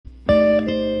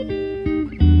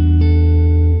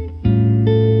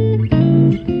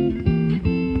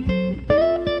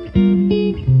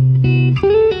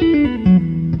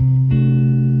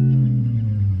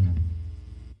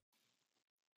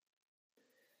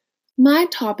My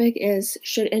topic is,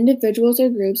 should individuals or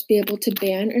groups be able to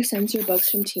ban or censor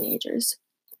books from teenagers?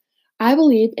 I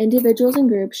believe individuals and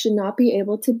groups should not be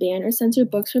able to ban or censor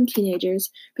books from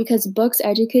teenagers because books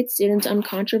educate students on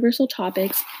controversial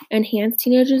topics, enhance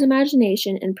teenagers'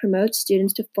 imagination, and promote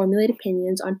students to formulate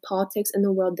opinions on politics and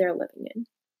the world they're living in.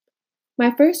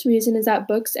 My first reason is that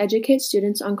books educate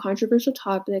students on controversial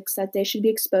topics that they should be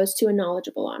exposed to and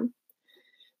knowledgeable on.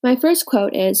 My first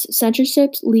quote is,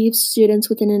 censorship leaves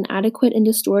students with an inadequate and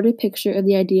distorted picture of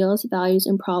the ideals, values,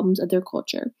 and problems of their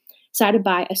culture, cited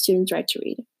by A Student's Right to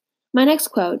Read. My next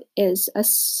quote is,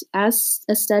 as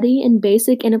a study in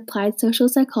basic and applied social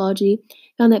psychology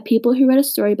found that people who read a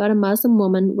story about a Muslim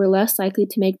woman were less likely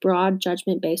to make broad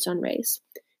judgment based on race,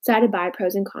 cited by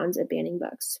Pros and Cons of Banning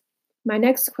Books. My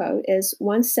next quote is,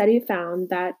 one study found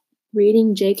that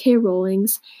reading J.K.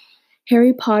 Rowling's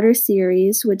Harry Potter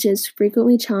series, which is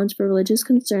frequently challenged for religious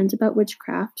concerns about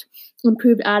witchcraft,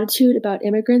 improved attitude about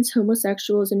immigrants,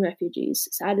 homosexuals, and refugees,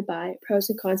 cited by Pros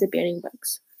and Cons of Banning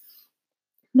Books.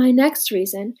 My next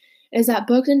reason is that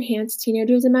books enhance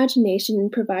teenagers' imagination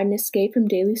and provide an escape from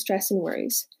daily stress and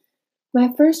worries.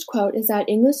 My first quote is that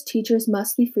English teachers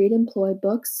must be free to employ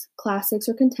books, classics,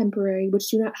 or contemporary which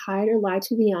do not hide or lie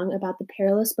to the young about the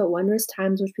perilous but wondrous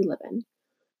times which we live in.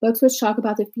 Books which talk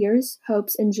about the fears,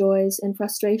 hopes, and joys and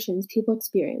frustrations people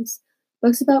experience.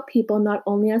 Books about people not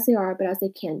only as they are, but as they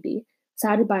can be,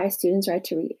 cited by A Student's Right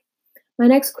to Read. My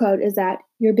next quote is that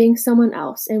you're being someone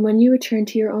else, and when you return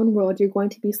to your own world, you're going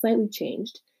to be slightly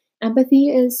changed. Empathy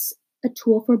is a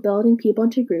tool for building people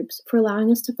into groups, for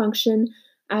allowing us to function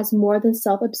as more than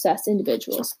self-obsessed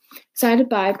individuals, cited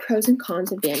by Pros and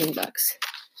Cons of Banning Books.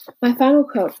 My final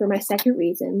quote for my second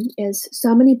reason is,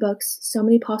 so many books, so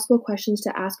many possible questions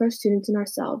to ask our students and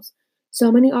ourselves,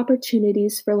 so many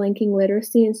opportunities for linking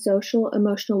literacy and social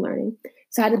emotional learning,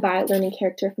 cited by Learning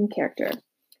Character from Character.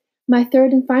 My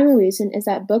third and final reason is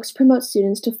that books promote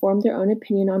students to form their own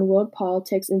opinion on world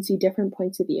politics and see different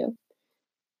points of view.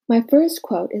 My first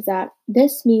quote is that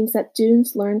this means that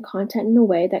students learn content in a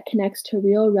way that connects to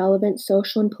real, relevant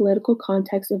social and political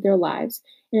context of their lives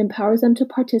and empowers them to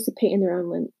participate in their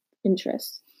own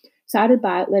interests, cited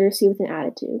by Literacy with an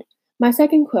Attitude. My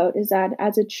second quote is that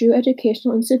as a true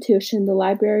educational institution, the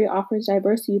library offers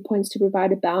diverse viewpoints to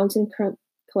provide a balanced and current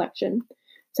collection,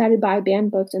 cited by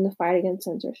Banned Books and the Fight Against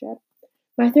Censorship.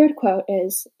 My third quote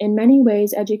is, in many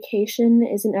ways, education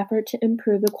is an effort to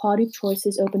improve the quality of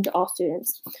choices open to all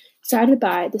students, cited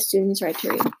by The Student's Right to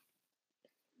Read.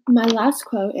 My last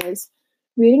quote is,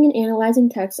 reading and analyzing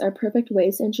texts are perfect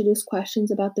ways to introduce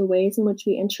questions about the ways in which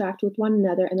we interact with one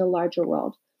another in the larger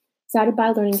world, cited by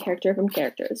Learning Character from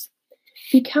Characters.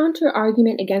 The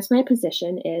counter-argument against my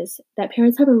position is that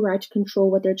parents have a right to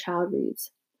control what their child reads.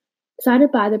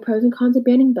 Cited by the Pros and Cons of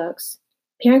Banning Books,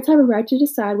 parents have a right to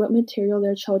decide what material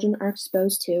their children are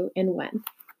exposed to and when.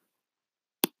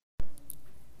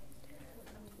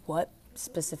 What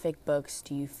specific books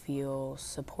do you feel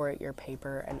support your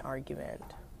paper and argument?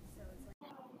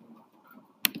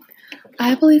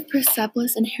 I believe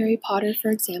Persepolis and Harry Potter, for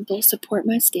example, support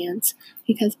my stance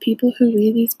because people who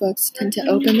read these books tend to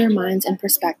open their minds and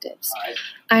perspectives.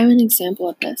 I am an example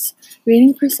of this.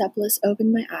 Reading Persepolis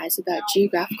opened my eyes about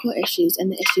geographical issues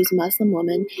and the issues Muslim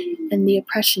women and the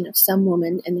oppression of some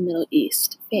women in the Middle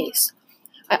East face.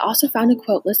 I also found a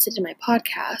quote listed in my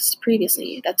podcast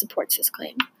previously that supports this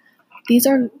claim. These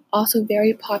are also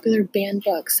very popular banned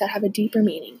books that have a deeper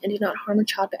meaning and do not harm a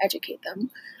child but educate them.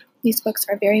 These books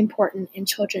are very important, and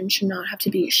children should not have to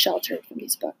be sheltered from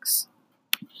these books.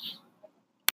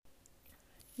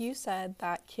 You said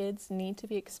that kids need to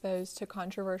be exposed to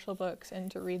controversial books and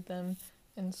to read them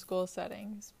in school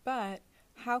settings, but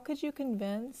how could you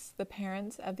convince the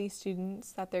parents of these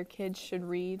students that their kids should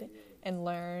read and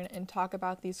learn and talk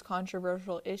about these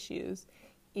controversial issues,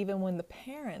 even when the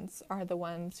parents are the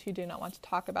ones who do not want to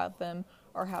talk about them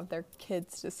or have their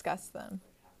kids discuss them?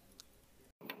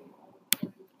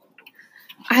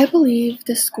 I believe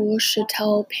the schools should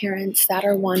tell parents that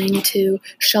are wanting to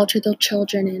shelter their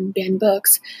children and ban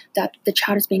books that the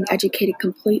child is being educated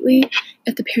completely.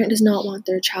 If the parent does not want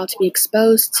their child to be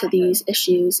exposed to these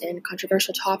issues and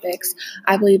controversial topics,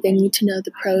 I believe they need to know the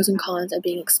pros and cons of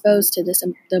being exposed to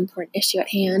the important issue at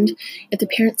hand. If the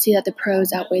parents see that the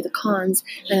pros outweigh the cons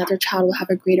and that their child will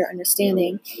have a greater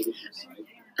understanding,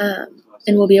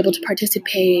 and will be able to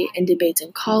participate in debates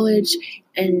in college,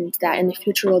 and that in the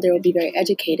future world they will be very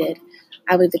educated,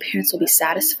 I believe the parents will be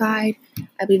satisfied.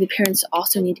 I believe the parents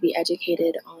also need to be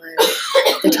educated on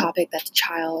the topic that the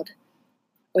child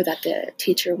or that the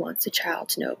teacher wants the child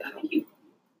to know about.